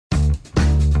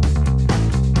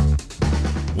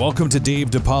Welcome to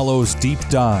Dave DiPaolo's Deep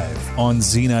Dive on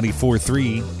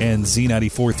Z94.3 and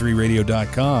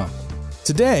Z94.3radio.com.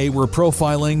 Today, we're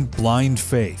profiling Blind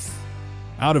Faith.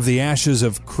 Out of the ashes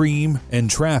of Cream and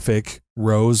Traffic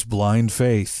rose Blind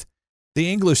Faith.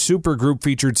 The English supergroup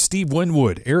featured Steve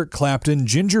Winwood, Eric Clapton,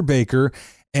 Ginger Baker,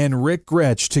 and Rick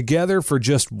Gretsch together for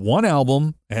just one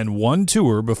album and one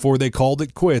tour before they called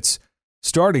it quits,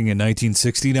 starting in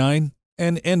 1969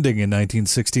 and ending in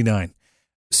 1969.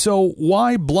 So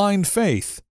why Blind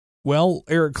Faith? Well,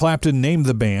 Eric Clapton named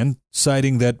the band,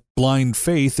 citing that Blind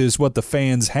Faith is what the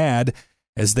fans had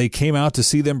as they came out to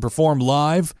see them perform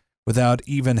live without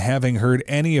even having heard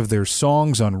any of their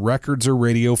songs on records or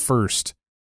radio first.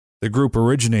 The group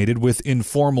originated with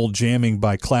informal jamming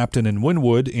by Clapton and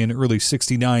Winwood in early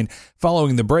 '69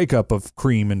 following the breakup of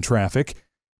Cream and Traffic.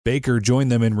 Baker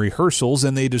joined them in rehearsals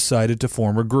and they decided to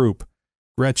form a group.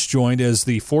 Gretsch joined as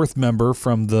the fourth member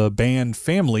from the band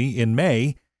family in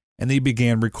May, and they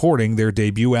began recording their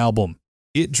debut album.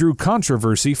 It drew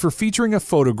controversy for featuring a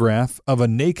photograph of a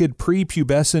naked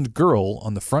prepubescent girl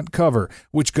on the front cover,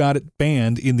 which got it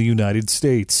banned in the United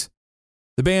States.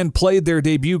 The band played their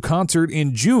debut concert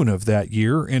in June of that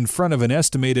year in front of an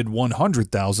estimated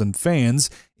 100,000 fans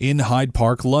in Hyde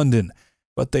Park, London,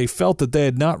 but they felt that they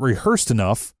had not rehearsed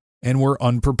enough and were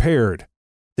unprepared.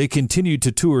 They continued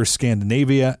to tour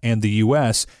Scandinavia and the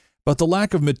U.S., but the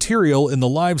lack of material in the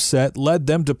live set led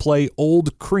them to play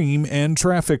old Cream and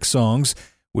Traffic songs,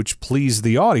 which pleased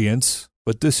the audience,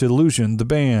 but disillusioned the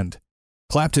band.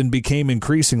 Clapton became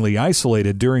increasingly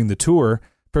isolated during the tour,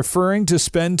 preferring to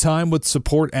spend time with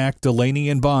support act Delaney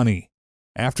and Bonnie.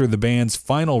 After the band's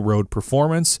final road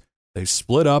performance, they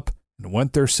split up and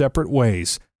went their separate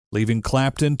ways, leaving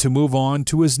Clapton to move on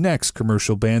to his next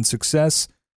commercial band success,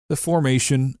 the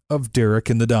formation of Derek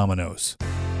and the Dominos.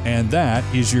 And that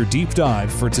is your deep dive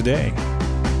for today.